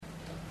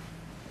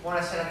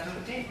Buonasera a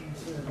tutti.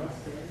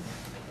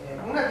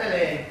 Una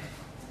delle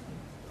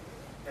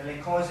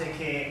cose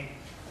che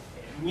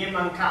mi è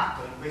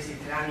mancato in questi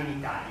 3 anni in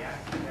Italia,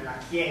 nella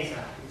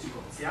chiesa in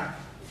Scozia,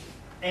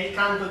 è il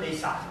canto dei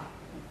salmi.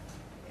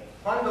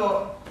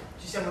 Quando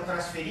ci siamo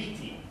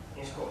trasferiti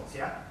in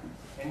Scozia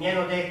e mi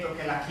hanno detto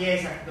che la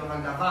chiesa dove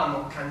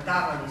andavamo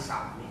cantavano i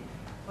salmi,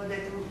 ho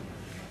detto: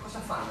 cosa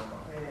fanno qua?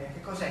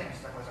 Che cos'è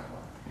questa cosa qua?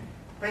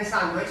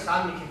 Pensando ai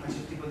salmi che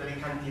facevano tipo delle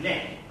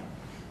cantilene.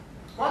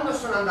 Quando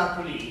sono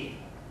andato lì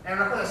è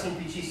una cosa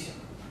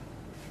semplicissima.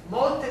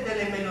 Molte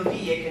delle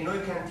melodie che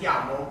noi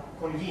cantiamo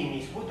con gli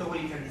inni, soprattutto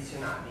quelli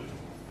tradizionali,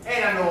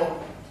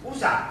 erano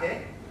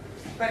usate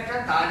per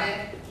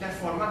cantare la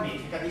forma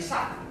metrica dei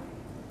salmi.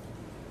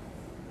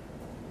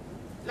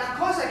 La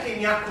cosa che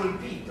mi ha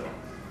colpito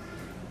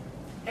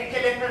è che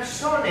le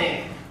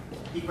persone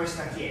di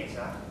questa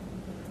chiesa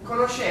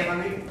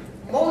conoscevano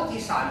molti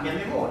salmi a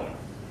memoria,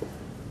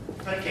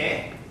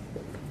 perché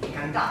li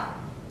cantavano.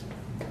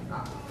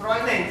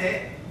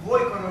 Probabilmente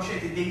voi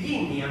conoscete degli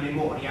inni a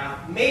memoria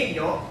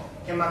meglio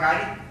che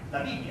magari la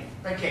Bibbia,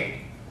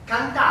 perché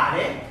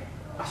cantare,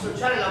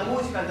 associare la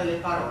musica a delle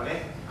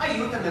parole,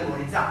 aiuta a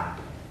memorizzare.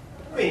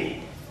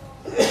 Quindi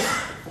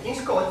in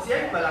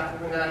Scozia,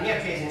 nella mia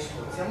chiesa in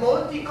Scozia,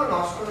 molti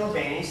conoscono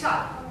bene i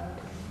salmi,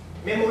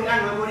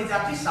 hanno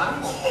memorizzato i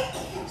salmi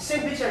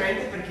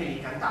semplicemente perché li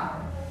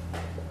cantavano.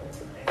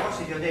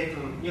 Forse vi ho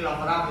detto, io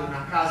lavoravo in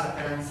una casa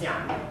per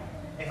anziani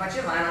e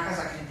era una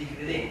casa di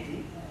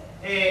credenti,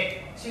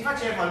 e si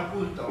faceva il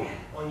culto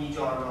ogni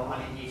giorno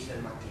alle 10 del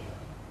mattino.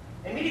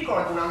 E mi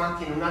ricordo una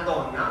mattina una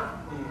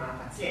donna, una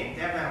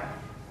paziente, aveva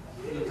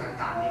più di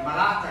 30 anni,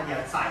 malata di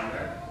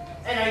Alzheimer,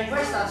 era in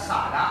questa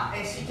sala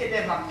e si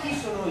chiedeva: chi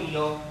sono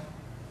io?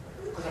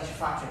 Cosa ci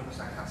faccio in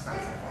questa stanza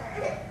qua?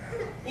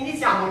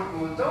 Iniziamo il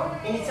culto,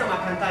 iniziamo a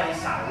cantare i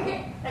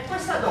salmi e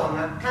questa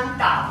donna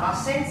cantava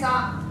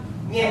senza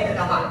niente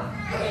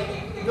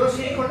davanti. Non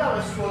si ricordava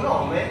il suo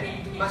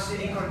nome, ma si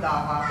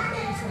ricordava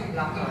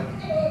la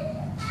parola.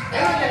 E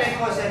una delle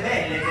cose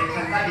belle del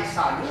cantare i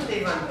salmi, uno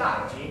dei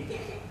vantaggi,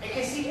 è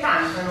che si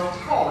cantano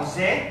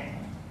cose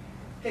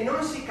che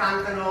non si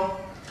cantano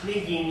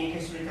negli inni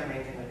che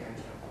solitamente noi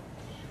cantiamo.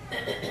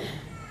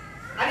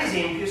 Ad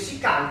esempio, si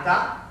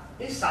canta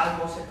il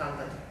Salmo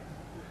 73.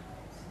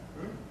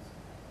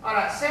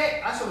 Ora,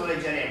 adesso lo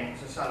leggeremo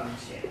questo salmo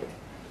insieme.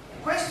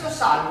 Questo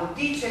salmo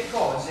dice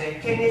cose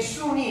che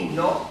nessun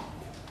inno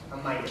ha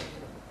mai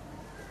detto.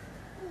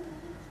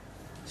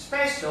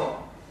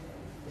 Spesso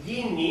gli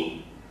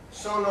inni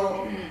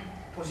sono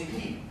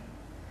positivi,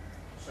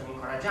 sono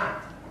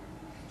incoraggianti,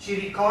 ci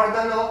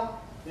ricordano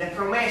le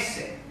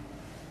promesse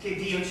che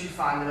Dio ci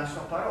fa nella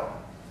sua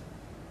parola.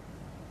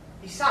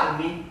 I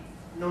salmi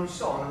non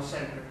sono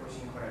sempre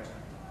così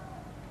incoraggianti,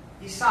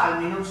 i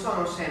salmi non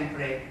sono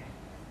sempre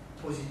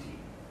positivi.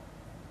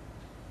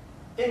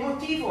 E il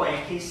motivo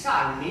è che i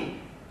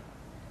salmi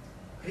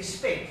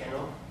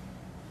rispecchiano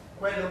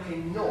quello che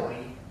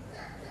noi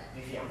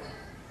viviamo.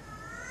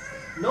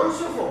 Non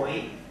so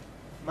voi,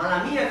 ma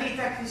la mia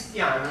vita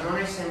cristiana non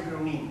è sempre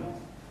un inno.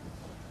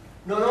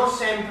 Non ho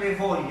sempre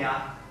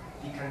voglia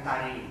di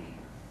cantare inni.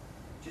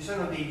 Ci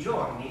sono dei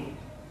giorni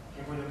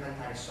che voglio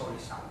cantare solo i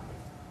salmi,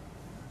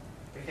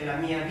 perché la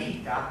mia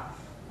vita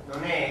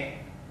non è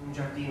un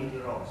giardino di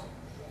rose.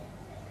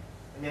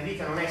 La mia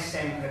vita non è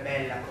sempre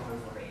bella come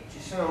vorrei. Ci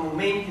sono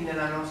momenti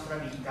nella nostra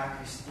vita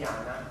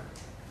cristiana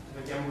dove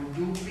abbiamo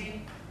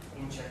dubbi,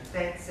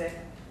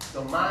 incertezze,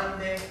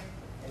 domande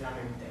e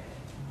lamentele.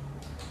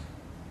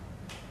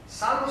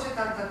 Salmo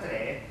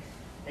 73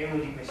 è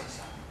uno di questi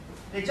salmi.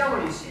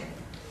 Leggiamolo insieme.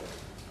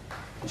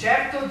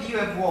 Certo Dio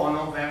è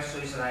buono verso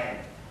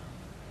Israele,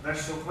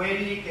 verso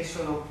quelli che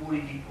sono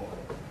puri di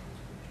cuore.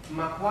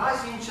 Ma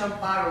quasi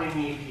inciamparono i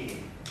miei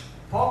piedi,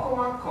 poco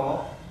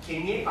mancò che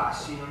i miei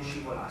passi non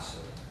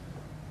scivolassero,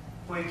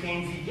 poiché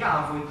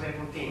invidiavo i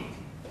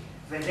prepotenti,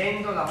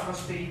 vedendo la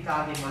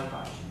prosperità dei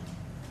malvagi.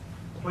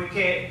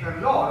 Poiché per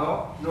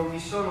loro non vi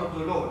sono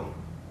dolori,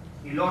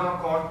 il loro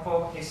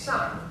corpo è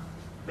sano,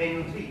 ben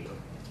nutrito,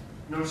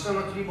 non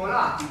sono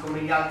tribolati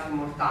come gli altri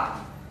mortali,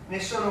 né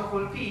sono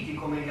colpiti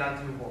come gli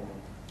altri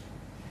uomini.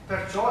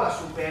 Perciò la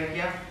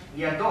superbia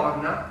li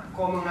adorna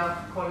come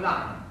una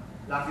collana,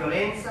 la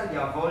violenza li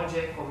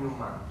avvolge come un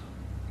manto.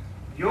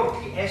 Gli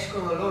occhi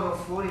escono loro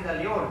fuori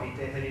dalle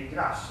orbite per il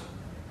grasso,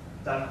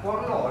 dal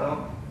cuor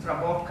loro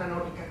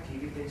traboccano i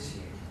cattivi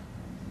pensieri.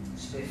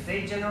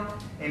 Sbeffeggiano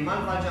e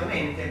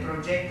malvagiamente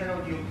progettano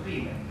di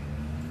opprimere,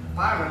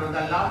 parlano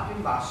dall'alto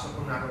in basso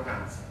con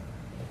arroganza.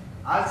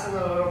 Alzano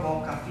la loro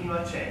bocca fino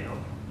al cielo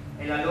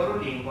e la loro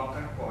lingua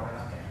percorre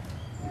la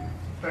terra.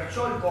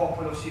 Perciò il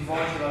popolo si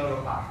volge dalla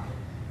loro parte,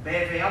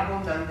 beve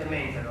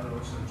abbondantemente la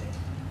loro sorgente.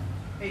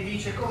 E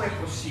dice: com'è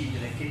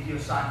possibile che Dio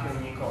sappia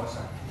ogni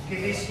cosa, che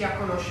vi sia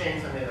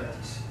conoscenza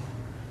nell'Altissimo?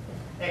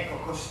 Ecco,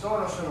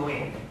 costoro sono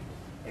empi,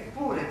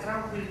 eppure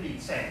tranquilli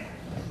sempre,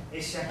 e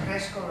si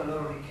accrescono la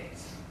loro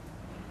ricchezza.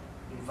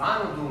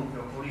 Invano dunque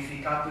ho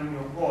purificato il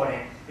mio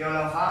cuore e ho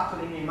lavato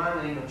le mie mani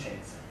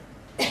all'innocenza,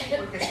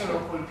 poiché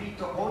sono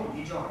colpito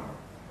ogni giorno.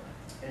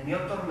 e il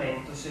mio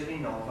tormento si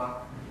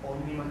rinnova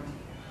ogni mattina.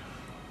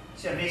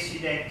 Se avessi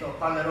detto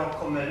parlerò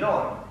come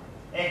loro,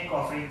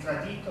 ecco avrei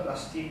tradito la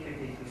stirpe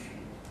dei tuoi figli.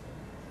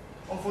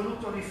 Ho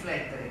voluto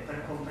riflettere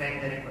per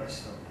comprendere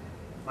questo,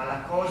 ma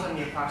la cosa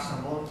mi è parsa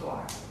molto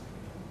ardua,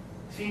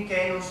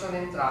 finché non sono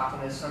entrato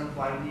nel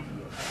santuario di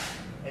Dio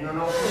e non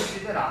ho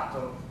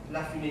considerato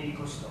la fine di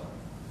costoro.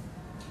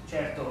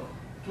 Certo,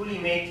 tu li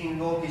metti in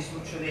luoghi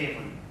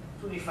slucciolevoli,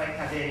 tu li fai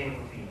cadere in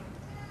rovina.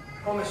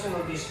 Come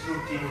sono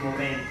distrutti in un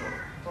momento,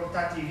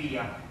 portati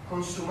via,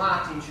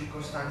 consumati in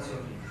circostanze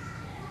orribili.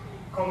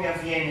 Come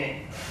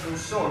avviene un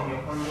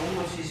sogno quando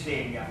uno si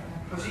sveglia,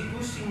 così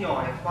tu,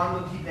 Signore,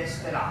 quando ti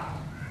desterai,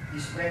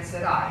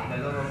 disprezzerai la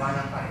loro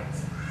vana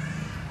apparenza.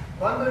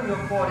 Quando il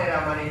mio cuore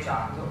era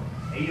amareggiato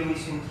e io mi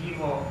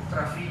sentivo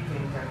trafitto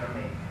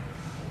internamente,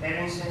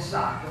 ero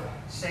insensato,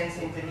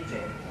 senza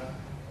intelligenza,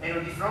 ero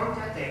di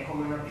fronte a te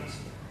come una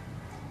bestia.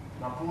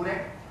 Ma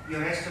pure io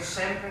resto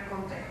sempre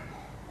con te.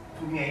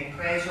 Tu mi hai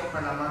preso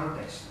per la mano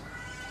destra,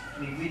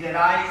 mi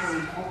guiderai con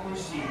il tuo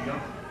consiglio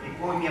e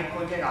poi mi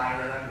accoglierai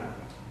nella gloria.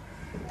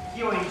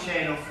 Io in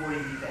cielo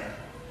fuori di te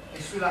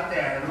e sulla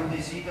terra non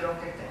desidero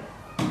che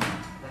te.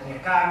 La mia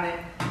carne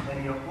e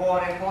il mio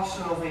cuore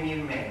possono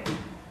venir meno,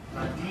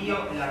 ma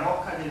Dio è la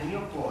rocca del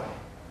mio cuore,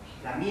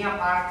 la mia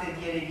parte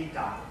di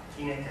eredità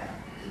in eterno.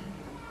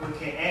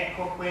 Poiché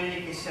ecco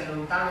quelli che si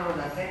allontanano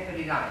da te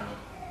periranno,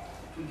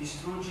 tu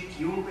distruggi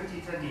chiunque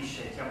ti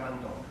tradisce e ti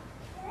abbandona.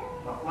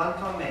 Ma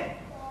quanto a me,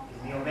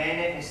 il mio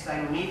bene è stare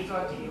unito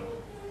a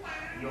Dio.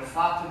 Io ho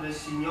fatto del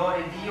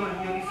Signore Dio il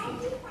mio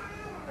rifugio,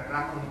 per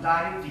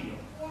raccontare Dio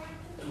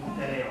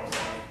tutte le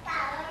ore.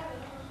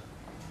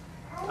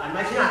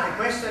 Immaginate,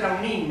 questo era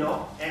un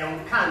inno, era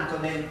un canto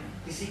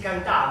che si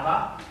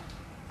cantava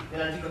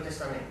nell'Antico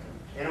Testamento.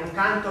 Era un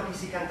canto che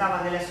si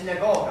cantava nella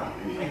sinagoga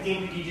ai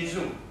tempi di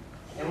Gesù.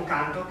 È un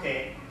canto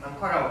che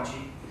ancora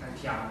oggi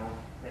cantiamo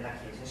nella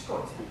Chiesa in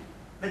Scozia.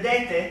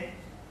 Vedete?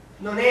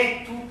 Non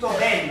è tutto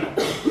bello,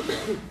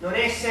 non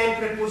è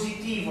sempre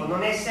positivo,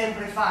 non è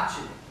sempre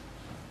facile.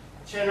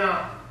 C'è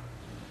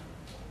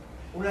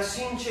una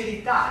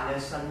sincerità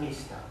nel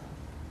salmista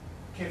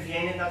che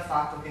viene dal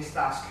fatto che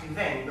sta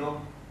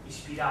scrivendo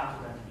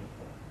ispirato da Dio.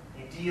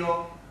 E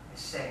Dio è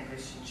sempre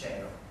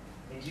sincero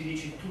e Dio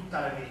dice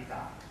tutta la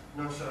verità,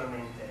 non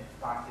solamente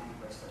parte di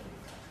questa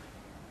verità.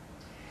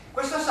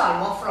 Questo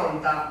salmo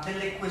affronta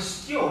delle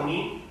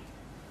questioni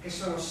che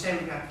sono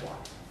sempre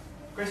attuali.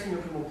 Questo è il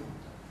mio primo punto.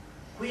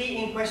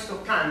 Qui in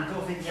questo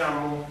canto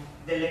vediamo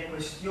delle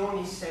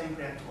questioni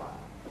sempre attuali.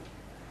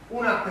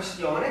 Una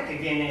questione che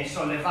viene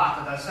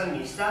sollevata dal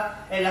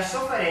salmista è la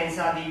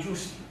sofferenza dei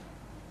giusti.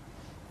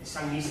 Il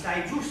salmista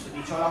è giusto,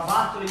 dice ho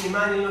lavato le mie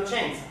mani in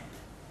innocenza,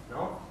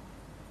 no?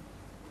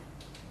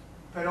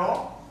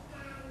 Però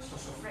sto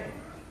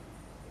soffrendo.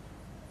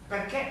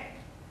 Perché?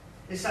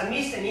 Il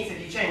salmista inizia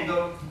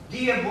dicendo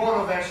Dio è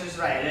buono verso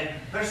Israele,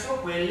 verso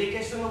quelli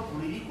che sono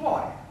puri di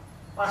cuore.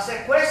 Ma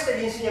se questo è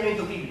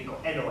l'insegnamento biblico,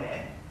 e lo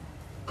è,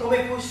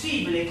 com'è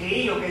possibile che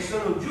io che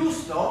sono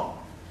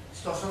giusto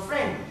sto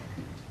soffrendo?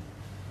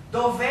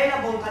 Dov'è la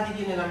bontà di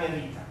Dio nella mia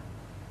vita?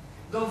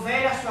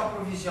 Dov'è la sua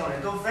provvisione?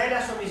 Dov'è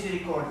la sua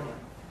misericordia?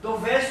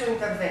 Dov'è il suo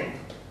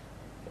intervento?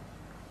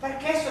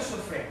 Perché sto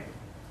soffrendo?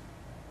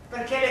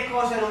 Perché le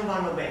cose non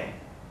vanno bene?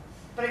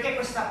 Perché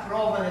questa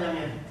prova nella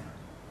mia vita?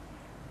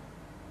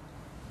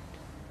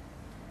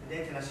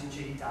 Vedete la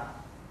sincerità?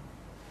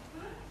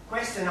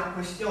 Questa è una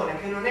questione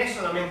che non è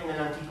solamente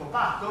nell'antico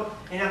patto,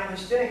 è una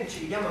questione che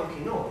ci vediamo anche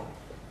noi.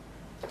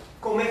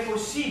 Com'è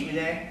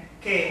possibile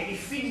che i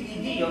figli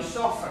di Dio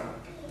soffrano?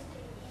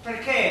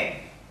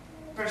 Perché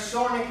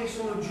persone che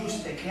sono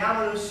giuste, che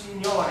amano il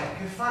Signore,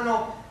 che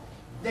fanno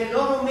del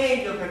loro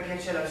meglio perché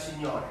c'è il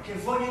Signore, che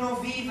vogliono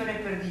vivere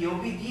per Dio,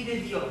 obbedire a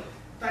Dio,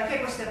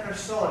 perché queste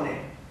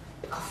persone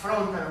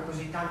affrontano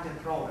così tante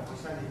prove,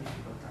 così tante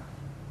difficoltà?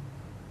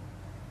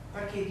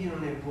 Perché Dio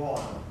non è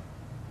buono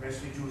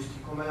verso i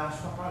giusti come la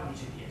sua parola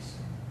dice di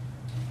essere?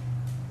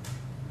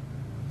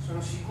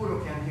 Sono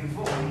sicuro che anche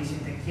voi vi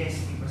siete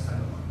chiesti questa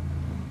domanda.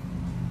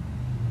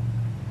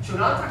 C'è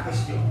un'altra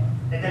questione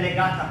ed è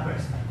legata a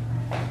questa.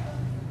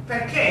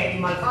 Perché i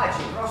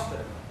malvagi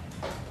prosperano?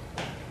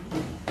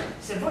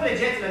 Se voi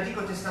leggete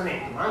l'Antico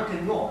Testamento, ma anche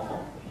il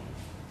Nuovo,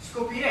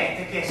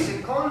 scoprirete che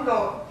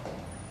secondo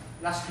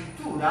la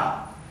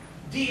scrittura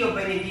Dio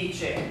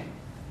benedice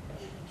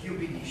chi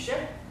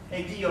ubbidisce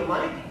e Dio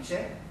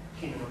maledice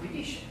chi non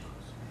ubbidisce.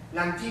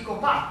 L'antico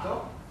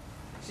patto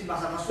si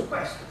basava su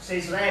questo. Se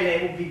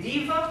Israele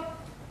ubbidiva,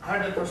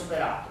 avrebbe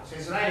prosperato. Se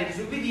Israele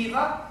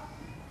disubbidiva,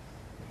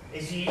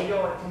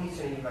 esilio e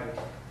punizioni di vario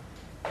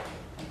tipo.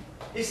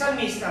 Il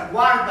salmista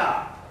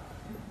guarda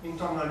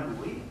intorno a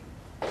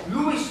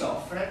lui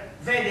soffre,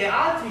 vede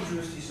altri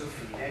giusti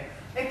soffrire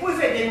e poi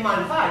vede il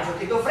malvagio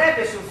che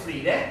dovrebbe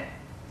soffrire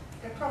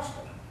e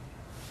prospera.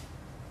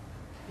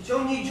 Dice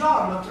ogni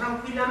giorno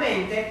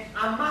tranquillamente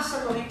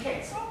ammassano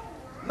ricchezza,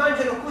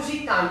 mangiano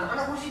così tanto,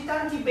 hanno così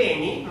tanti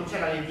beni, non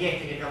c'erano le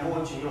diete che abbiamo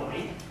oggi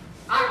noi,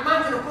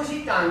 mangiano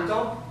così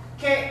tanto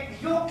che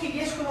gli occhi gli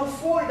escono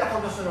fuori da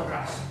quando sono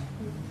grassi.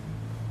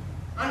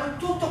 hanno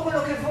tutto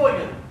quello che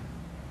vogliono,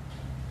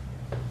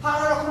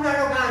 parlano con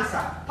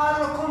arroganza,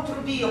 parlano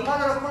contro Dio,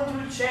 parlano contro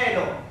il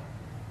cielo,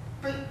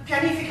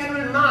 pianificano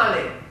il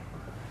male.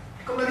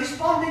 E come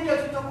risponde Dio a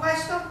tutto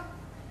questo?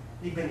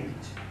 Li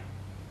benedice.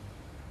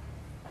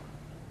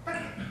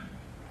 Perché?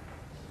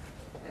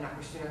 È una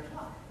questione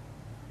attuale.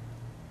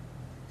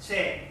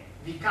 Se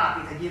vi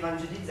capita di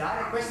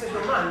evangelizzare, queste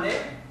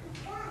domande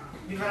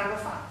vi verranno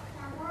fatte.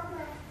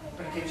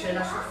 Perché c'è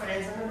la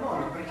sofferenza nel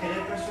mondo, perché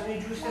le persone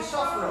giuste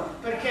soffrono,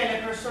 perché le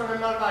persone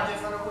malvagie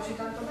fanno così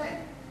tanto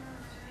bene.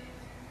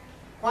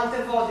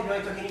 Quante volte vi ho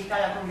detto che in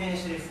Italia conviene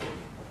essere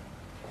furbi?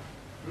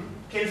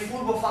 Che il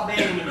furbo fa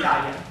bene in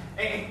Italia.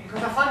 E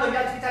cosa fanno gli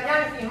altri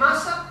italiani in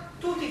massa?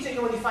 Tutti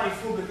cercano di fare i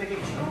furbi perché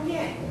ci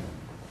conviene.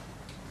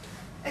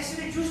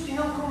 Essere giusti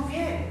non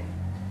conviene.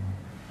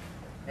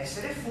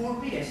 Essere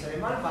furbi, essere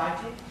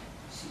malvagi,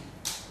 sì.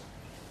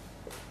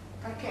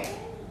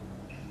 Perché?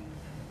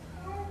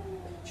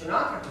 C'è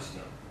un'altra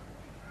questione.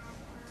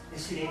 Il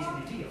silenzio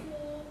di Dio.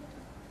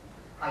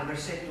 Al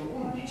versetto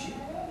 11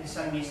 il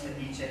salmista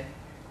dice,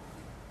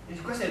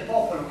 questo è il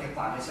popolo che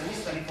parla, il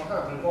salmista sta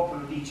riportando che il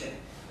popolo dice: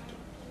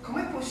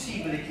 com'è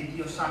possibile che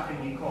Dio sappia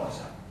ogni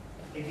cosa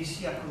e vi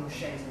sia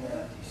conoscenza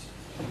nell'Altissimo?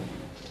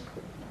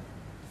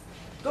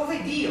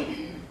 Dov'è Dio?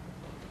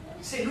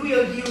 Se Lui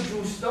è il Dio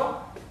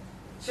giusto,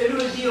 se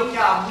Lui è il Dio che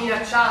ha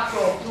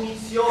minacciato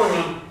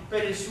punizioni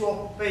per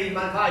i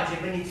malvagi e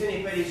benedizioni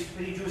per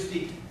i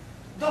giusti,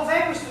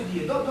 dov'è questo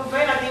Dio?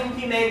 Dov'è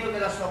l'adempimento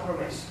della sua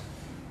promessa?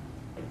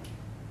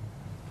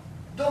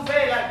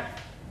 Dov'è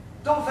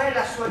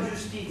la sua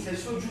giustizia, il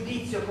suo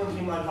giudizio contro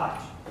i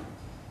malvagi?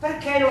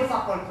 Perché non fa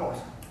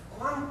qualcosa?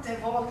 Quante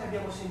volte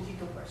abbiamo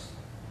sentito questo?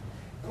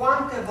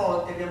 Quante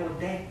volte abbiamo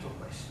detto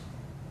questo?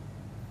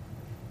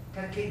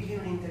 Perché Dio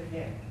non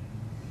interviene?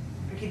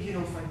 Perché Dio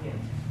non fa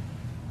niente?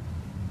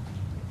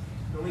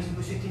 L'ho visto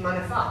 2 settimane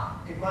fa,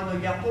 che quando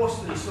gli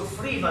apostoli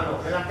soffrivano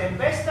nella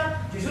tempesta,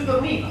 Gesù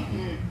dormiva.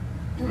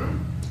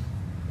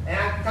 E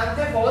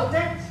tante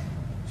volte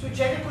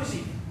succede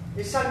così.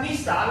 Il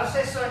salmista ha la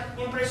stessa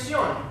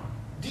impressione.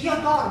 Dio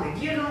dorme,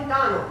 Dio è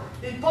lontano.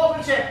 Il popolo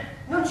dice: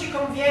 non ci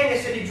conviene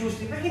essere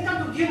giusti, perché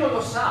intanto Dio non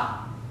lo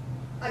sa.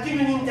 A Dio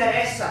non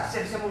interessa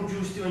se siamo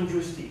giusti o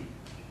ingiusti.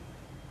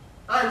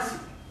 Anzi,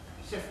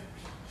 se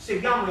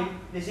seguiamo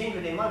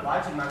l'esempio dei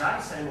malvagi,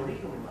 magari saremo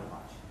lì come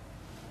malvagi.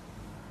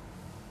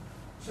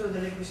 Sono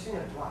delle questioni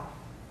attuali,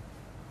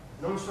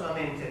 non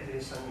solamente per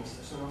il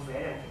salmista, sono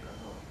vere anche per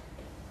noi.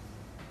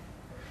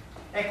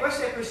 E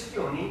queste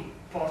questioni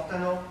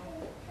portano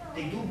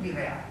dei dubbi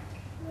reali.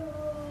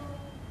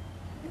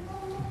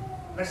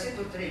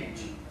 Versetto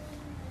 13.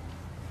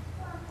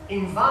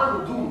 Invano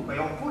dunque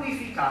ho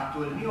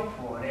purificato il mio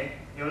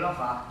cuore e ho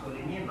lavato le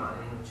mie mani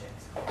in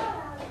innocenza.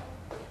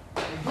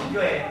 Il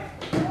dubbio è: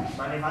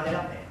 ma ne vale la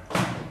pena?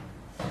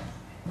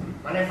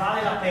 Ma ne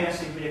vale la pena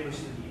seguire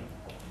questo Dio?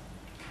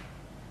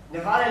 Ne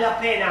vale la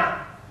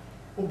pena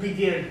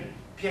ubbidirgli,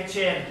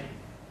 piacergli,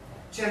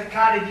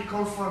 cercare di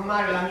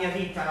conformare la mia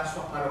vita alla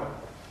sua parola?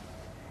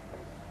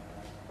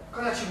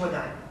 Cosa ci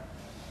guadagna?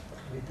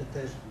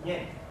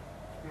 Niente.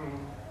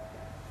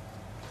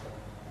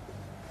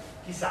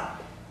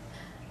 Chissà.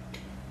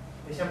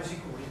 Ne siamo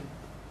sicuri?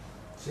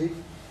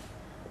 Sì.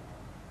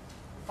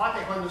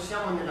 Infatti quando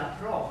siamo nella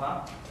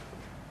prova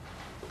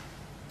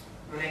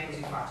non è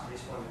così facile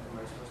rispondere come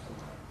ha risposto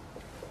male.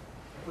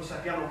 E poi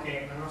sappiamo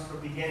che la nostra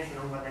obbedienza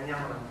non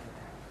guadagniamo la vita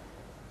eterna.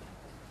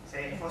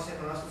 Se fosse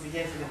per la nostra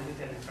obbedienza non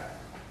vita all'inferno.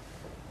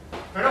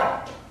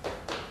 Però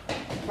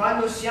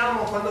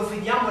quando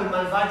vediamo il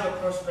malvagio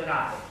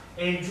prosperare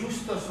e il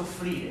giusto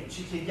soffrire,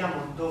 ci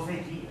chiediamo: dov'è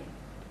Dio?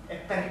 E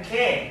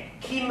perché?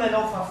 Chi me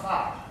lo fa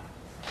fare?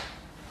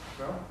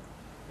 No?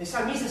 Il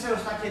salmista se lo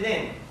sta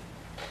chiedendo: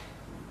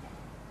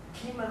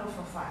 chi me lo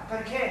fa fare?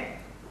 Perché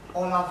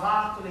ho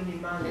lavato le mie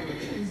mani in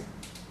innocenza?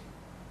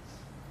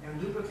 È un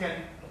dubbio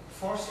che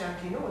forse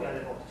anche noi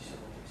alle volte ci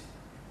siamo chiesti.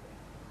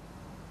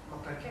 Ma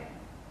perché?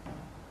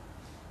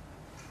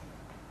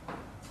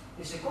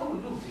 Il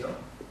secondo dubbio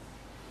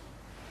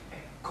è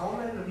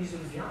come lo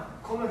risolviamo,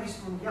 come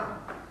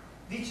rispondiamo.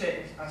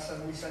 Dice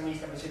il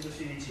salmista, versetto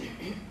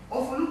 16: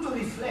 ho voluto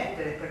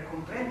riflettere per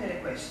comprendere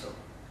questo,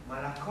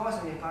 ma la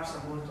cosa mi è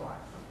parsa molto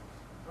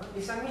alta.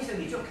 Il salmista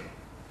dice: ok,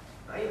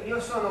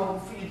 io sono un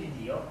figlio di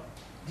Dio,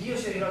 Dio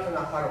si è rivelato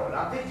una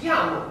parola,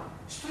 vediamo,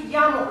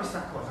 studiamo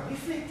questa cosa,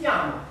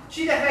 riflettiamo.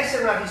 Ci deve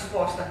essere una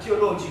risposta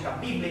teologica,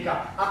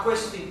 biblica a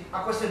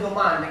queste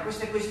domande, a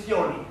queste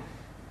questioni.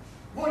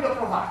 Voglio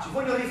provarci,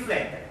 voglio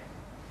riflettere.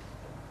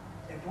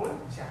 E poi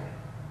si arrende.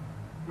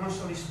 Non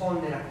so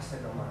rispondere a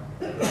queste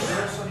domande,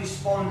 non so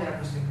rispondere a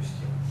queste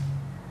questioni.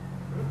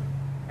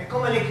 È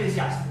come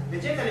l'Ecclesiaste.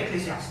 Leggete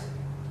l'Ecclesiaste.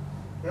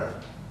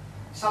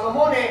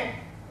 Salomone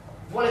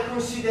vuole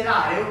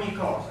considerare ogni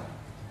cosa,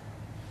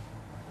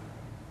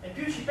 e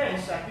più ci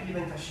pensa e più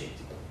diventa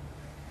scettico.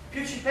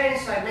 Più ci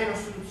pensa e meno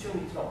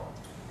soluzioni trova.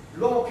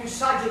 L'uomo più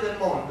saggio del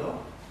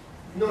mondo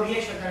non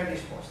riesce a dare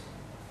risposte.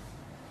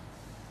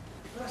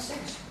 Non ha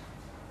senso.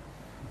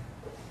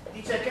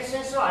 Dice: che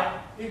senso ha?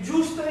 Il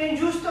giusto e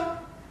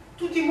l'ingiusto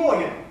tutti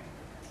muoiono.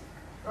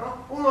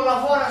 uno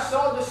lavora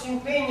sodo, si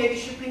impegna, è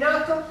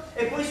disciplinato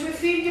e poi i suoi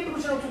figli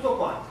bruciano tutto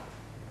quanto.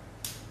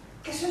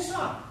 Che senso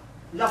ha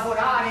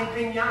lavorare,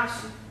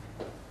 impegnarsi?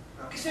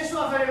 Che senso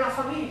ha avere una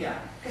famiglia?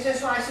 Che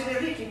senso ha essere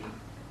ricchi?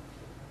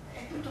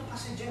 È tutto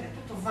passeggero, è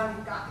tutto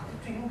vanità, è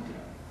tutto inutile.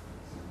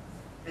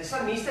 Il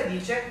salmista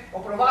dice: ho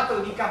provato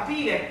di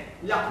capire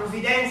la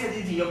provvidenza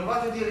di Dio, ho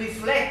provato di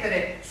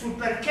riflettere sul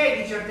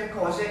perché di certe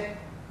cose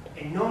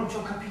e non ci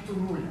ho capito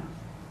nulla.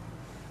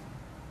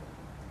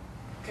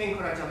 Che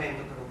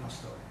incoraggiamento per un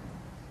pastore,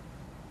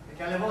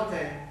 perché alle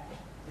volte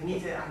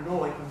venite a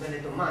noi con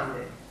delle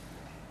domande,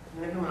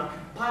 non abbiamo la più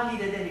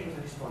pallida idea di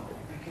cosa rispondere,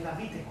 perché la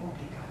vita è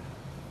complicata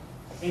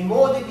e i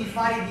modi di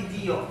fare di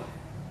Dio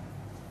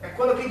e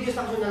quello che Dio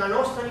sta facendo nella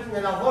nostra vita,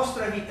 nella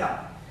vostra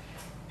vita,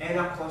 è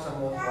una cosa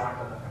molto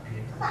ardua da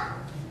capire.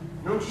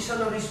 Non ci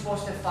sono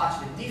risposte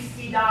facili,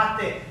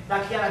 diffidate da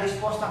chi ha la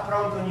risposta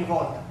pronta ogni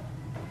volta,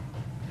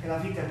 perché la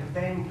vita è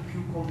ben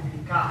più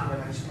complicata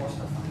della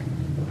risposta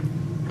fatta.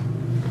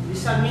 Il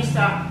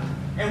salmista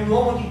è un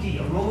uomo di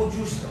Dio, un uomo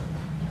giusto.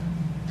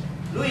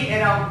 Lui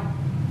era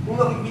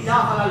uno che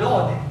guidava la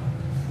lode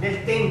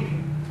nel Tempio,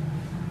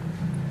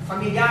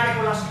 familiare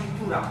con la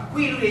scrittura.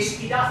 Qui lui è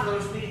ispirato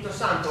dallo Spirito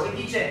Santo e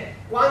dice: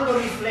 quando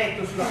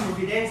rifletto sulla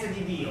provvidenza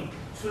di Dio,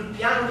 sul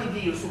piano di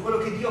Dio, su quello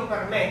che Dio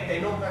permette e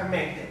non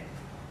permette,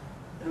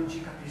 non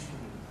ci capisco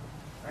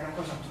nulla. È una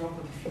cosa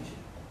troppo difficile.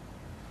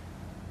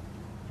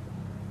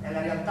 E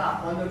la realtà,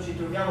 quando ci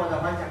troviamo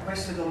davanti a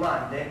queste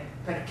domande,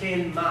 perché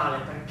il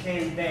male, perché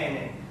il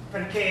bene,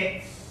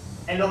 perché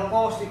è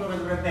l'opposto di quello che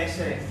dovrebbe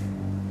essere,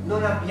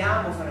 non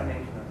abbiamo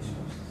veramente una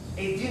risposta.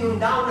 E Dio non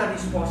dà una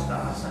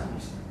risposta al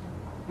salmista,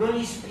 non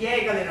gli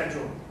spiega le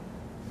ragioni.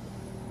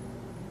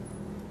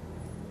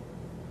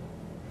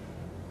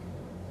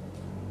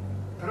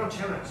 Però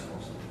c'è una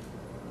risposta.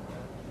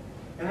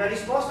 È una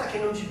risposta che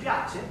non ci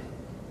piace,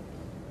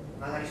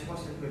 ma la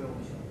risposta è quella che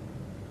bisogna.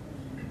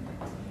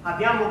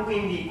 Abbiamo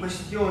quindi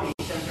questioni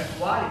sempre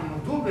attuali,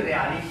 abbiamo dubbi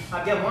reali,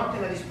 abbiamo anche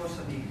la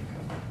risposta biblica.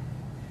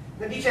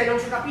 Ne dice: non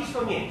ci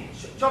capisco niente,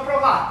 ci ho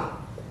provato,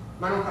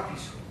 ma non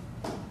capisco.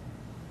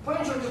 Poi a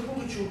un certo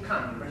punto c'è un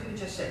cambio, versetto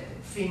 17,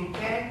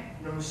 finché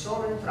non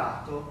sono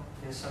entrato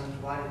nel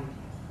santuario di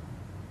Dio.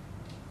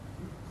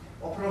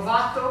 Ho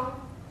provato,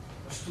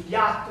 ho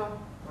studiato,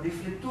 ho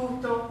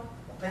riflettuto,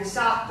 ho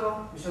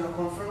pensato, mi sono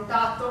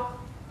confrontato,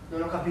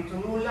 non ho capito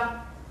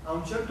nulla. A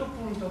un certo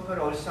punto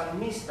però il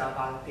salmista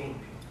va al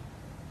Tempio,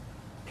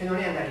 che non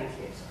è andare in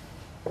chiesa.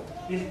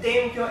 Il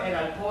Tempio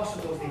era il posto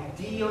dove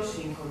Dio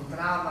si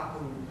incontrava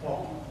con il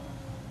popolo,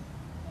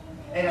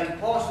 era il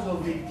posto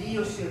dove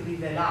Dio si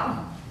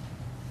rivelava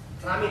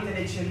tramite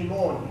le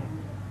cerimonie,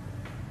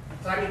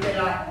 tramite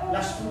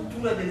la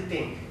struttura del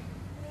Tempio.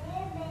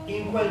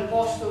 In quel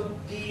posto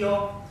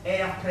Dio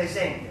era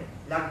presente,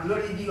 la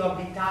gloria di Dio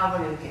abitava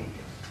nel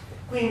Tempio.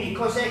 Quindi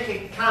cos'è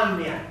che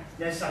cambia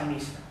nel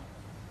salmista?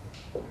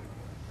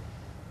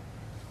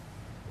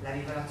 La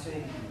rivelazione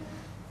di Dio.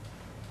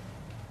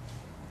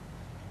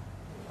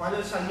 Quando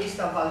il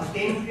salmista va al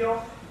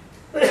Tempio,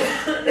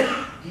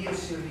 Dio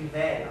si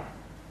rivela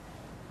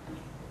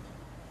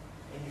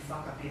e gli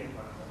fa capire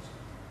qualcosa.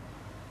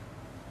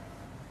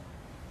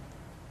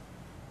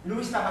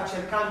 Lui stava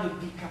cercando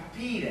di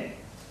capire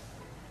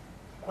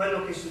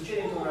quello che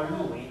succede intorno a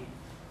lui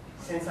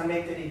senza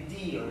mettere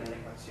Dio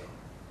nell'equazione.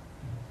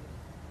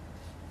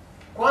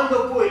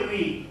 Quando poi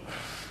lui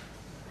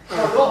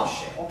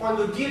conosce o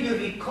quando Dio gli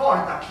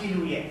ricorda chi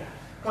lui è,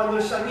 quando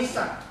il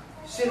salmista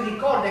si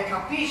ricorda e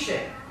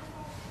capisce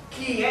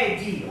chi è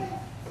Dio,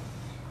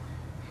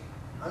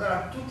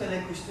 allora tutte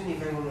le questioni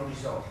vengono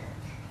risolte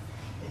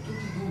e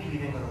tutti i dubbi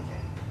vengono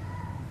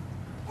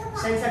chiariti.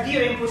 Senza Dio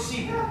è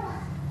impossibile,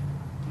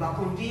 ma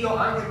con Dio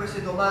anche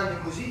queste domande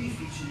così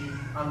difficili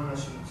hanno una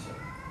soluzione.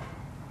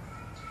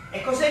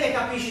 E cos'è che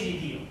capisce di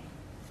Dio?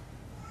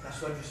 La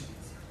sua giustizia.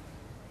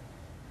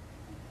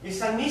 Il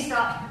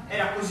salmista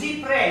era così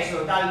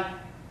preso dal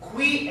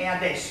qui e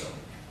adesso,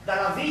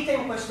 dalla vita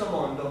in questo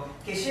mondo,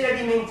 che si era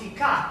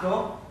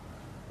dimenticato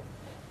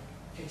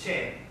che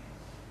c'è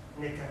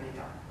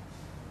un'eternità.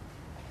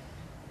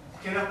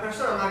 Che una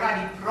persona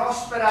magari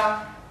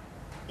prospera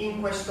in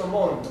questo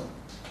mondo,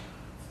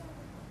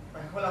 ma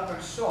che quella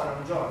persona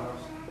un giorno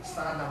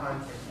starà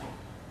davanti a Dio.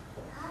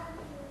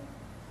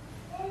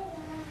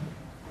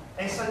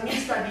 E il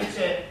salmista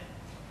dice: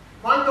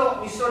 quando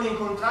mi sono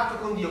incontrato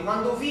con Dio,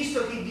 quando ho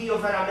visto chi Dio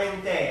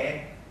veramente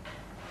è,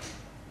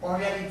 ho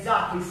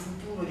realizzato il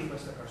futuro di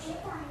queste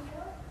persone.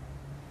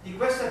 Di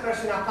queste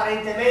persone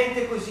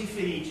apparentemente così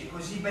felici,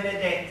 così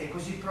benedette,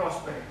 così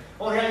prospere.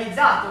 Ho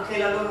realizzato che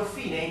la loro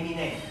fine è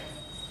imminente,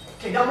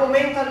 che da un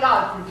momento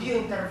all'altro Dio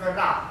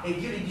interverrà e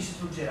Dio li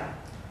distruggerà.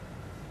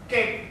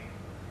 Che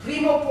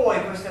prima o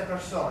poi queste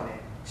persone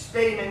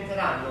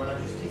sperimenteranno la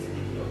giustizia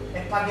di Dio e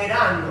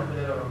pagheranno per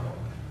le loro colpe.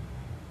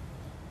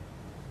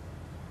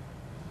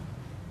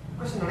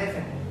 Questo non è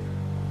vendetta,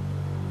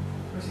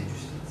 questa è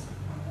giustizia.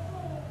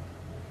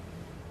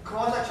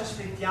 Cosa ci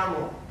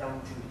aspettiamo da un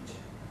giudice?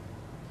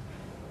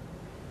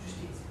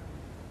 Giustizia.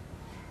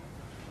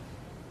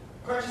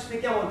 Cosa ci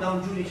aspettiamo da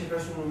un giudice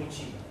verso un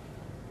omicidio?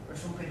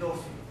 verso un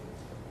pedofilo,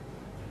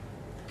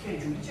 che il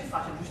giudice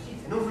faccia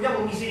giustizia. Non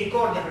vogliamo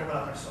misericordia per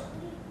quella persona.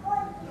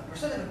 La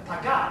persona deve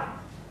pagare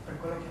per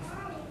quello che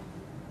fa.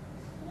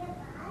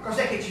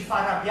 Cos'è che ci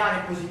fa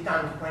arrabbiare così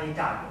tanto qua in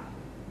Italia?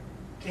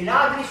 Che i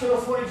ladri sono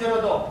fuori il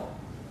giorno dopo,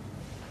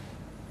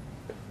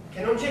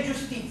 che non c'è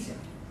giustizia,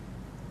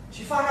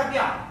 ci fa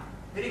arrabbiare.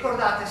 Vi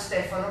ricordate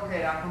Stefano che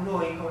era con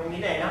noi come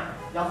Milena?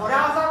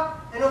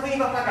 Lavorava e non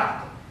veniva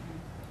pagato.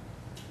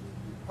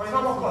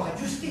 Volevamo cosa?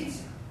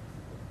 Giustizia.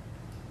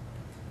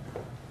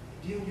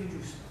 Dio è un Dio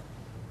giusto.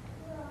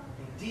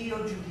 E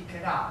Dio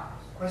giudicherà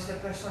queste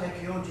persone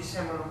che oggi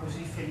sembrano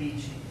così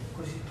felici,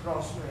 così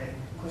prospere,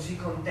 così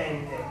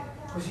contente,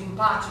 così in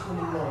pace con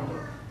il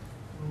mondo.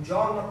 Un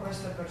giorno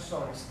queste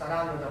persone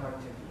staranno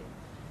davanti a Dio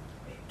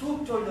e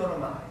tutto il loro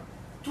male,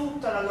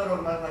 tutta la loro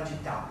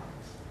malvagità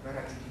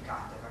verrà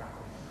giudicata, verrà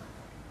condannata.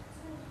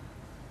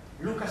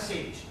 Luca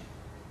 16,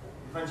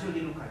 il Vangelo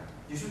di Luca,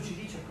 Gesù ci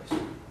dice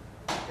questo.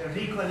 Il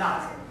ricco e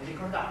Lazzaro, vi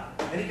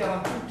ricordate? Il ricco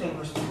aveva tutto in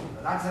questo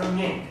mondo, Lazzaro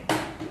niente.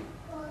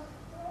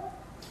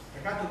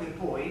 Peccato che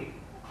poi,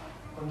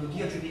 quando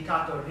Dio ha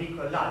giudicato il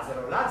ricco e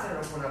Lazzaro, Lazzaro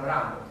era con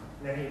Abramo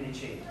nel regno dei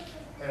cieli,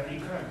 e il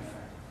ricco era l'inferno.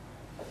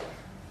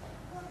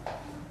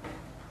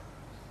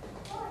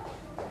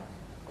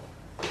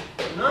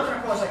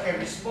 Un'altra cosa che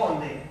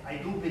risponde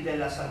ai dubbi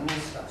della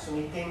salmista sono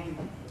i tempi di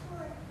Dio.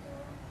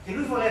 Che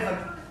lui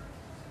voleva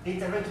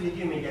l'intervento di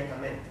Dio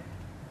immediatamente,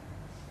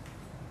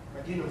 ma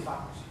Dio non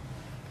fa così.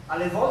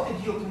 Alle volte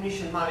Dio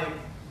punisce il male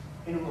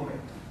in un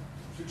momento.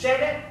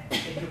 Succede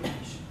e Dio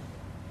punisce.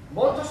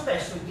 Molto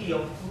spesso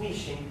Dio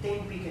punisce in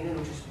tempi che noi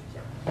non ci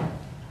aspettiamo.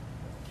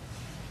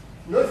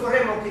 Noi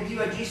vorremmo che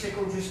Dio agisse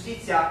con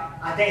giustizia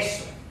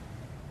adesso.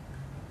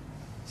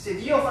 Se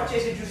Dio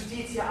facesse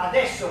giustizia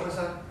adesso,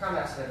 questa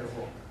camera sarebbe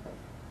vuota.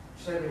 Non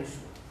ci sarebbe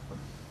nessuno.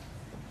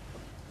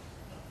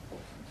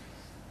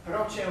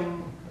 Però c'è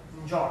un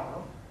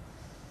giorno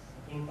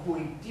in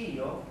cui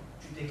Dio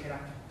giudicherà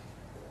tutti.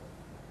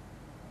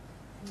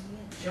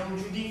 C'è un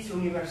giudizio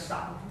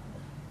universale.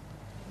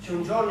 C'è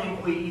un giorno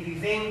in cui i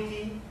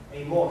viventi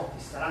e i morti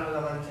staranno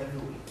davanti a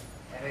Lui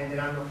e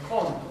renderanno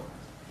conto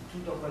di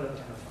tutto quello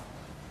che hanno fatto.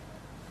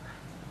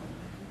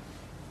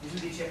 Gesù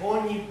dice: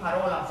 ogni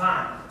parola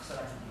vana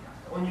sarà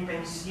giudicata, ogni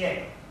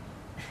pensiero,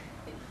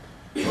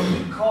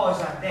 ogni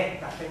cosa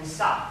detta,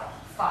 pensata,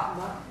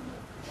 fatta,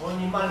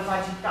 ogni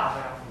malvagità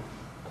verrà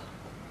punita.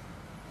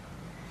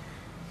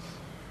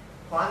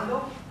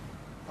 Quando?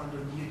 Quando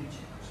Dio dice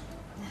così.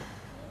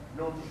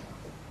 Non prima.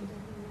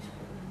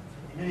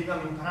 E noi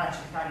dobbiamo imparare a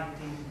accettare i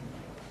tempi di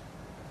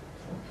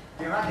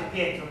Dio. Guardate,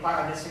 Pietro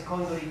parla del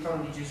secondo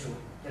ritorno di Gesù,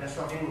 della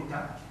sua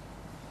venuta.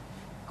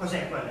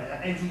 Cos'è quello?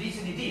 È il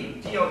giudizio di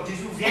Dio.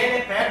 Gesù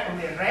viene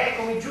come re,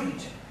 come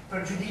giudice,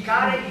 per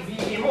giudicare i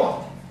vivi e i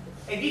morti.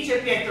 E dice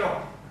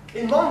Pietro: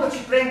 il mondo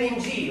ci prende in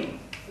giro.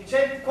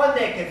 Dice: quando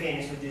è che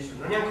viene su Gesù?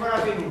 Non è ancora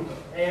venuto.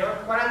 È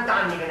 40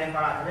 anni che ne è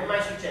parlato, non è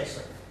mai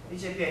successo.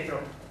 Dice Pietro: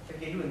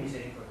 perché lui è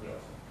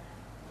misericordioso.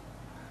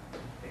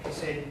 Perché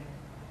se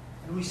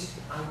lui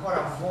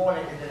ancora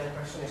vuole che delle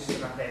persone si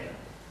ravvedano.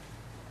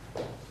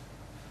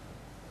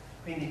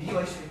 Quindi Dio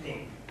ha i suoi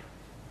tempi.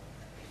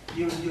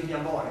 Dio è un Dio di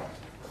amore.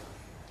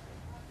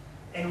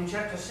 E in un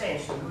certo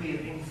senso Lui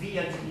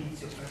rinvia il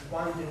giudizio per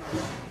quanto è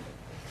possibile.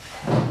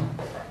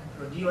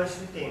 Però Dio ha i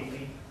suoi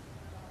tempi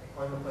e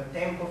quando quel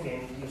tempo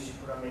viene Dio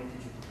sicuramente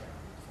giudicherà.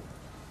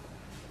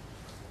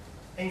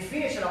 E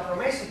infine c'è la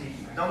promessa di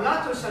Dio. Da un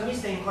lato il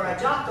salmista è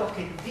incoraggiato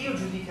che Dio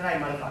giudicherà i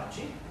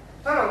malvagi,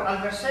 però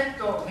al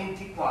versetto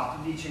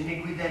 24 dice: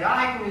 mi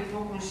guiderai con il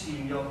tuo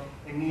consiglio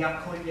e mi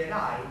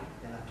accoglierai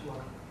nella tua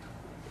gloria.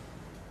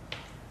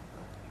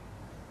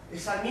 Il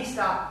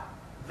salmista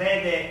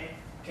vede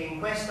che in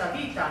questa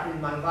vita il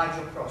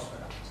malvagio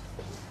prospera.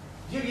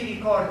 Dio gli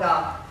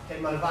ricorda che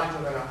il malvagio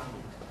verrà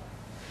finito.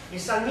 Il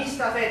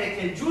salmista vede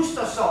che il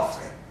giusto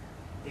soffre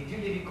e Dio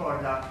gli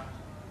ricorda: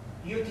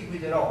 io ti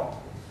guiderò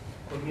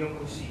col mio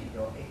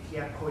consiglio e ti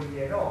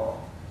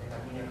accoglierò nella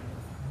mia gloria.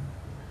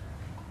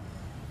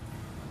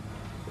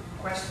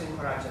 Questo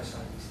incoraggia il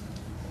salmista.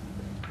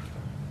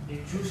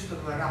 Il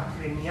giusto verrà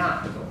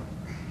premiato.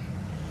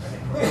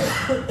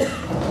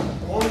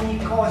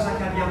 Ogni cosa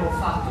che abbiamo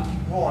fatto di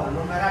buono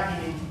non verrà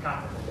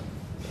dimenticata.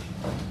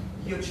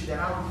 Dio ci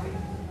darà un premio.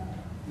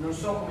 Non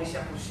so come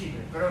sia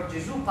possibile, però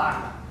Gesù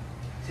parla: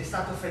 sei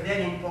stato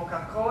fedele in poca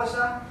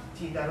cosa,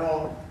 ti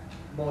darò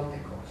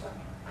molte cose.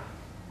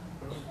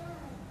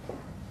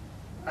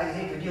 Ad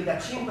esempio, Dio dà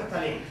 5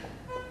 talenti e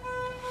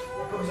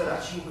poi cosa dà?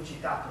 5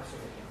 città per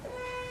solo.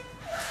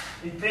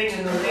 Il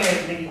premio non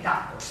è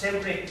meritato, è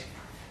sempre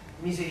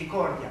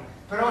misericordia.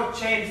 Però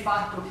c'è il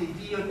fatto che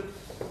Dio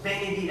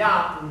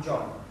benedirà un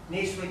giorno,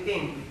 nei suoi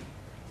tempi,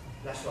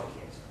 la sua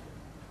Chiesa.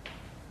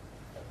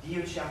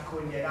 Dio ci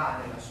accoglierà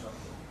nella sua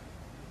gloria.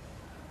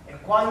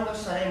 E quando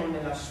saremo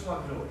nella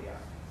sua gloria,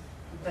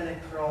 tutte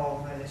le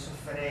prove, le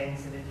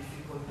sofferenze, le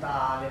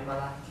difficoltà, le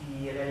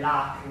malattie, le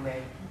lacrime,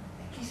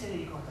 e chi se ne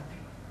ricorda più?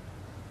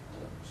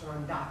 Sono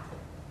andate.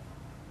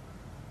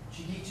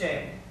 Ci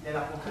dice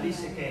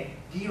nell'Apocalisse che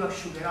Dio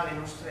asciugherà le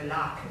nostre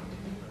lacrime.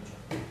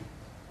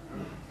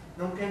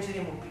 non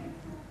piangeremo più.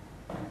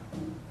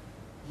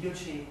 Dio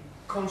ci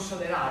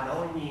consolerà da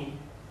ogni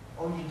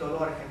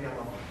dolore che abbiamo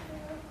avuto.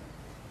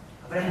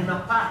 Avremo una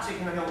pace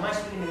che non abbiamo mai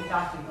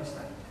sperimentato in questa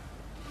vita.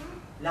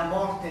 La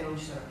morte non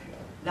ci sarà più,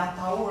 la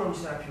paura non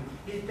ci sarà più,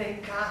 il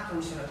peccato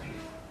non ci sarà più.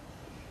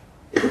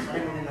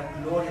 Saremo nella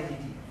gloria di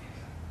Dio,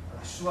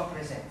 alla sua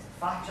presenza,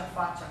 faccia a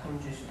faccia con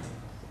Gesù,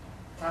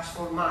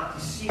 trasformati,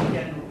 simili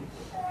a Lui.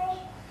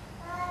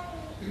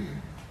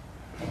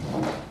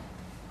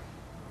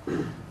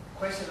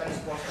 Questa è la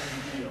risposta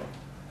di Dio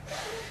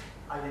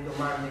alle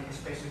domande che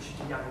spesso ci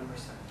chiediamo in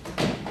questa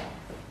vita.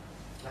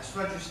 La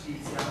sua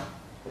giustizia,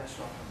 la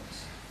sua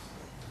promessa.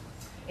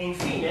 E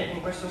infine,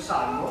 in questo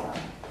Salmo,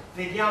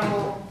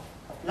 vediamo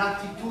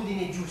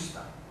l'attitudine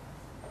giusta.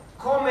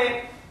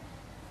 Come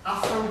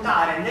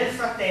affrontare nel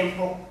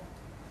frattempo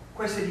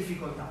queste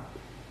difficoltà.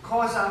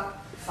 Cosa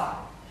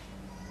fare?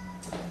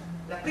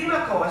 La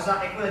prima cosa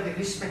è quella di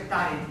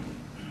rispettare Dio.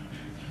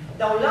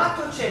 Da un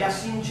lato c'è la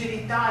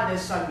sincerità del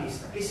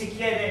salmista che si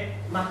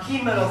chiede: ma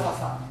chi me lo fa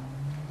fare?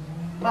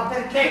 Ma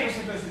perché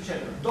queste cose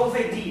succedono?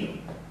 Dov'è Dio?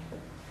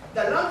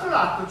 Dall'altro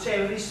lato c'è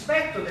il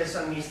rispetto del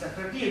salmista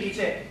per Dio.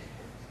 Dice: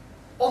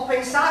 ho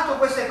pensato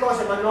queste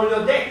cose ma non le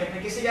ho dette,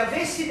 perché se le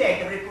avessi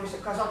dette avrei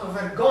causato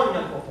vergogna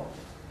al tuo popolo.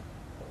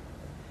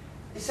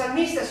 Il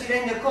salmista si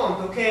rende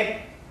conto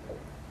che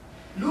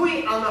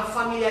lui ha una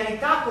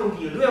familiarità con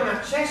Dio, lui ha un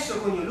accesso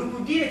con Dio, lui può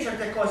dire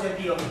certe cose a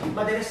Dio,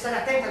 ma deve stare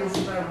attento a non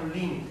superare un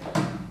limite,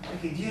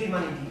 perché Dio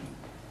rimane Dio.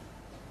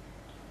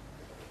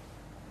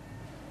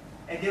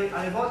 Ed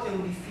alle volte è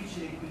un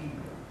difficile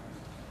equilibrio,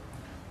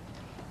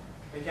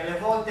 perché alle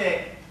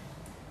volte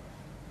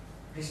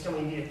rischiamo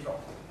di dire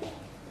troppo.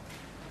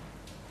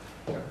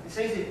 Nel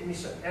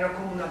senso, ero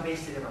come una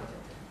bestia davanti a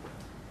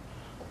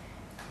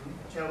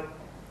te.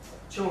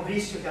 C'è un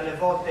rischio che alle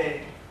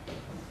volte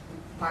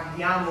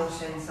parliamo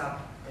senza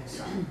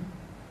pensare.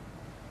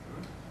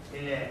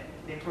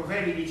 Nei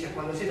proverbi dice: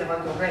 quando sei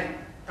davanti a un re,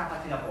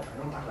 tappati la bocca,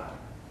 non parlare.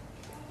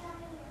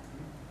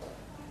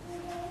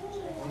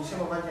 Quando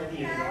siamo davanti a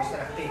Dio dobbiamo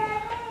stare attenti,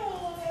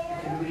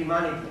 perché Lui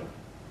rimane Dio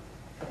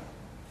e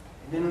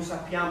noi non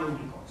sappiamo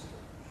ogni cosa.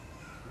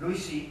 Lui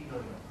sì, noi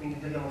no, quindi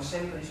dobbiamo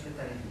sempre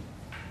rispettare Dio.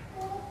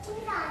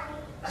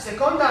 La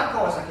seconda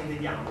cosa che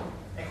vediamo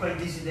è quella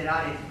di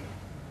desiderare Dio.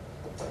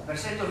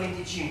 Versetto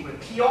 25: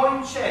 chi ho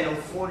in cielo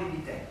fuori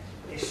di te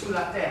e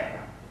sulla terra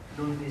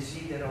non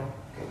desidero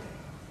che te.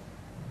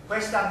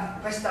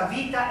 Questa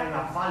vita è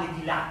una valle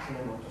di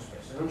lacrime molto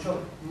spesso. Non c'è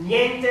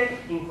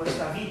niente in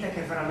questa vita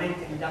che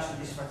veramente mi dà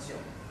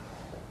soddisfazione.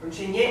 Non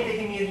c'è niente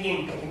che mi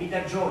riempie, che mi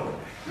dà gioia.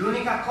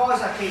 L'unica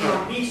cosa che io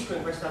ambisco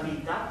in questa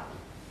vita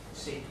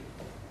sei tu,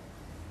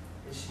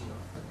 il Signore.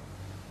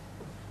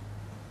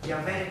 Di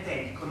avere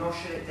te, di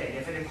conoscere te, di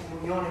avere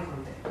comunione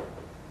con te.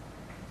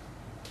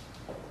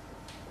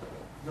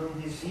 Non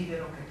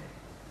desidero che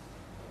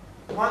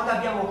te. Quando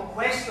abbiamo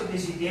questo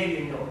desiderio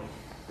in noi,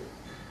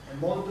 è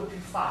molto più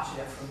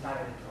facile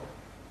affrontare le prove.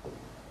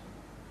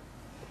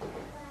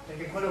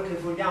 Perché quello che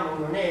vogliamo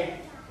non è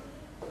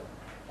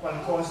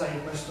qualcosa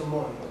in questo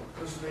mondo,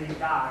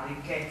 prosperità,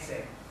 ricchezze,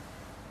 è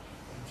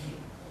Dio.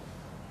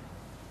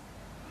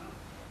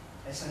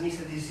 E il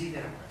salmista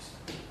desidera questo.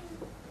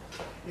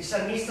 Il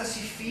salmista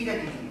si fida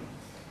di Dio.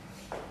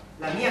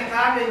 La mia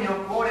carne e il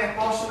mio cuore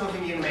possono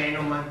venir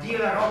meno, ma Dio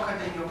è la rocca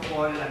del mio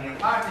cuore, la mia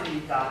parte di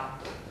vita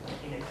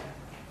in eterno.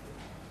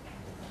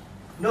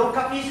 Non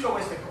capisco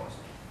queste cose.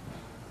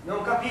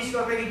 Non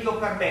capisco perché Dio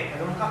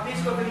permetta, non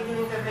capisco perché Dio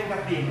non intervenga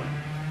prima.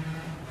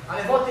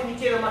 Alle volte mi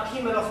chiedo: ma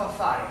chi me lo fa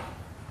fare?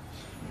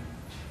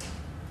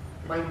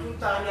 Ma in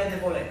tutta la mia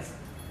debolezza,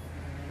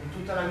 in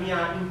tutta la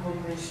mia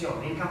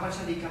incomprensione,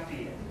 incapacità di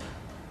capire,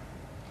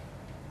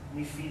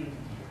 mi fido di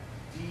Dio.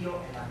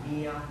 Dio è la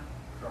mia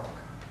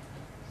rocca.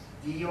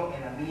 Dio è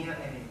la mia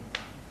eredità.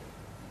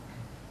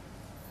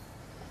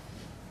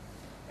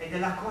 Ed è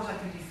la cosa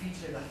più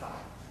difficile da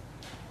fare.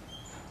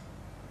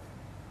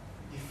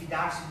 Di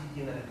fidarsi di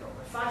Dio nelle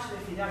prove. È facile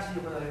fidarsi di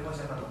Dio quando le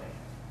cose vanno bene.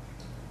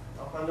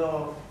 No?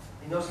 Quando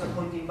il nostro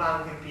conto in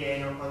banca è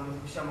pieno, quando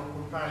possiamo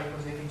comprare le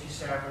cose che ci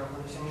servono,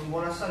 quando siamo in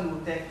buona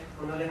salute,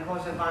 quando le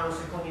cose vanno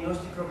secondo i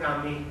nostri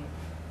programmi,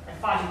 è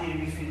facile dire: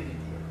 mi fido di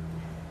Dio.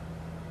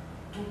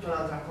 Tutta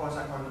un'altra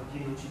cosa quando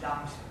Dio non ci dà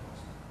queste cose.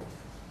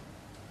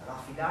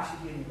 Allora fidarsi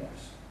di Dio è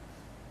diverso.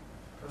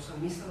 Lo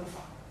salmista lo fa.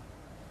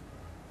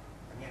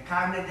 La mia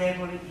carne è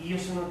debole, io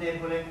sono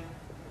debole,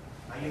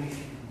 ma io mi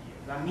fido di Dio.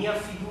 La mia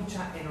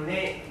fiducia non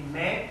è in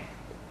me,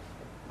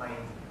 ma in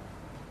Dio.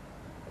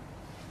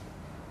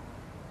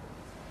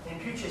 E in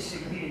più c'è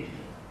seguire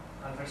Dio,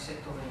 al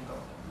versetto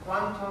 28.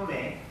 Quanto a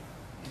me,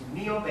 il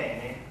mio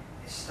bene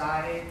è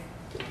stare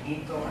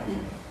unito a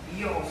Dio.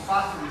 Io ho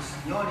fatto del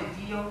Signore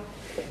Dio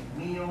il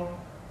mio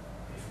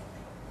rifugio.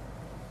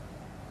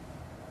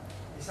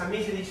 Il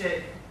salmista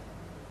dice: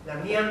 la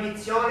mia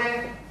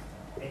ambizione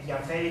è di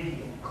avere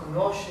Dio, di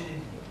conoscere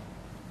Dio.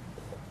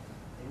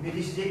 Il mio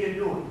desiderio è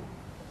Lui.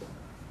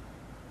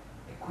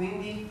 E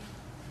quindi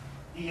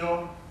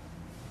il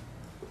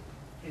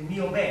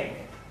mio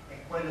bene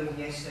è quello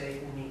di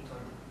essere unito a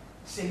Lui.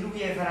 se Lui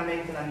è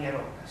veramente la mia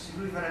rocca, se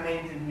Lui è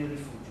veramente il mio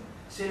rifugio,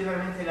 se Lui è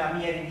veramente la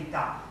mia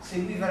eredità, se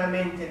Lui è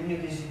veramente il mio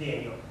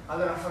desiderio,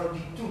 allora farò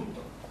di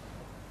tutto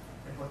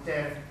per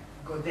poter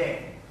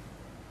godere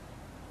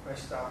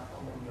questa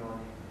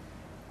comunione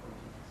con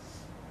Dio.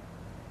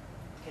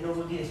 Che non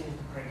vuol dire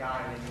semplicemente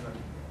pregare nella mia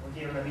vita, vuol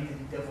dire una vita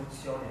di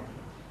devozione a Dio,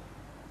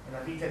 una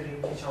vita che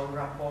ha un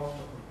rapporto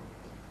con Lui.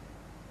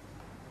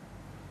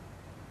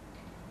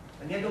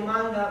 La mia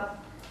domanda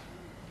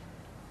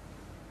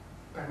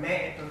per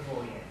me e per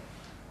voi è: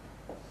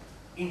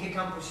 in che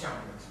campo siamo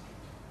innanzitutto?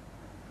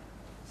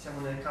 Siamo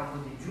nel campo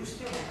dei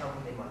giusti o nel campo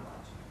dei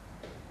malvagi?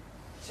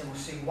 Siamo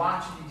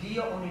seguaci di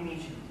Dio o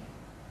nemici di Dio?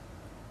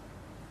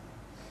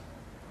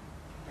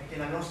 Perché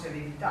la nostra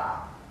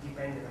eredità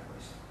dipende da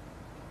questo.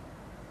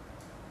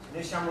 Se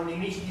noi siamo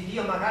nemici di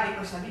Dio, magari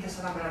questa vita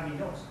sarà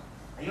meravigliosa,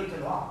 e io te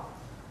lo auguro,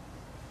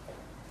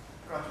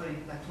 però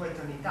la tua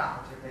eternità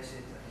potrebbe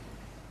essere terribile.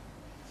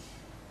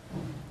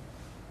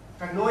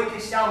 Per noi che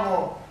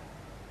siamo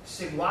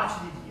seguaci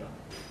di Dio,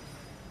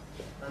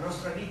 la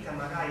nostra vita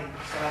magari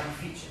sarà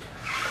difficile,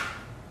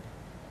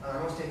 ma la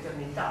nostra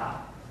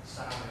eternità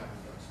sarà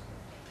meravigliosa.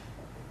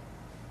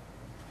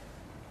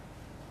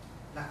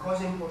 La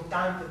cosa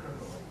importante per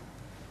noi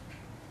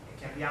è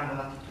che abbiamo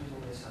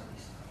l'attitudine del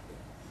salmista,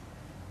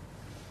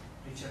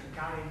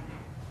 ricercare Dio,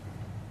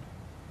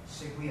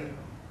 seguirlo,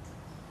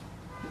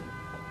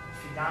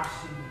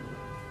 fidarsi di Lui.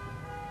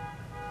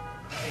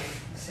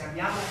 E se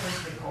abbiamo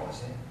queste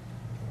cose,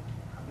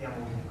 abbiamo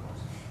delle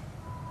cose.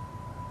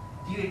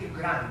 Dio è più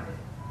grande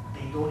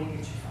dei doni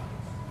che ci fa.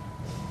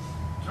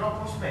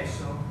 Troppo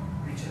spesso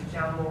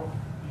ricerchiamo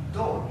i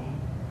doni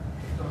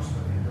piuttosto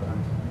che il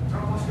donatore.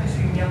 Troppo spesso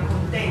io mi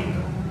accontento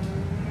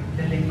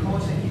delle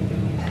cose che Dio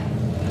mi dà,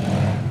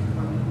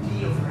 quando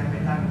Dio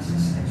vorrebbe darmi se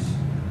stesso,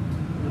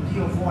 quando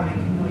Dio vuole che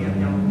noi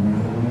abbiamo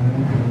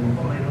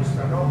come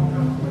nostra rocca,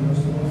 come il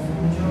nostro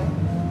rifugio,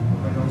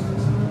 come la nostra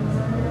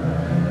salvezza.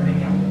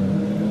 Vediamo.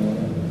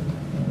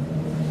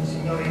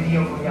 Signore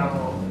Dio,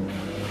 vogliamo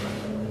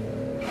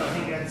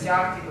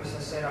ringraziarti questa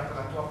sera per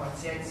la tua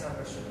pazienza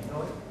verso di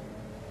noi.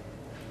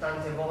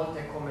 Tante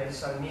volte, come il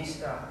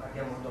salmista,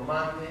 abbiamo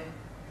domande,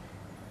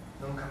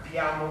 non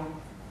capiamo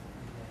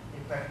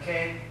il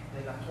perché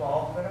della tua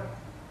opera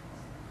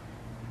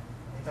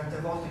e tante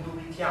volte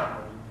dubitiamo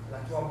la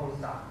tua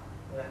bontà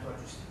e la tua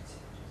giustizia.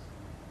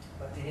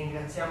 Ma ti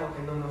ringraziamo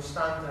che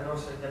nonostante le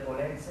nostre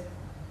debolezze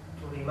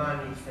tu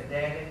rimani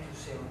fedele, tu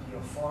sei un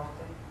Dio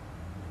forte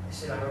e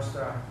sei la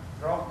nostra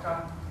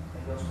rocca e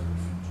il nostro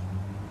rifugio.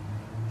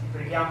 Ti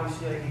preghiamo,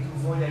 Signore, che tu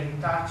voglia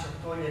aiutarci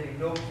a togliere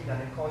gli occhi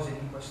dalle cose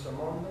di questo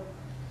mondo,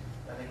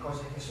 dalle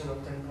cose che sono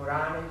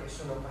temporanee, che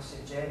sono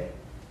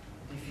passeggere,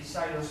 di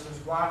fissare il nostro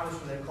sguardo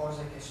sulle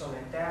cose che sono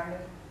eterne,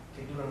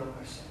 che durano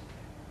per sempre.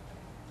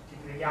 Ti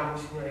preghiamo,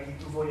 Signore, che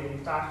tu voglia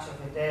aiutarci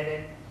a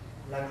vedere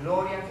la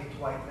gloria che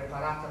tu hai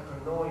preparata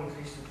per noi in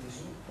Cristo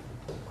Gesù,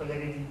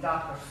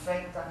 quell'eredità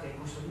perfetta che è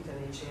custodita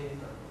nei cieli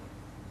per noi,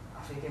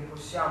 affinché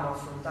possiamo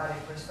affrontare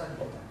questa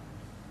vita,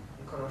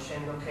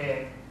 riconoscendo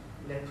che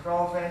le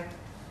prove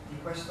di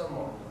questo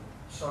mondo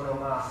sono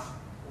ma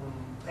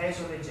un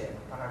peso leggero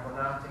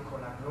paragonate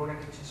con la gloria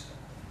che ci aspetta.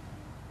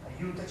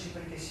 Aiutaci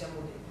perché siamo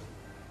deboli,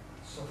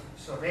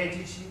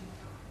 sorreggici,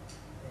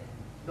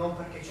 non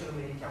perché ce lo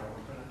meritiamo, ma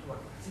per la tua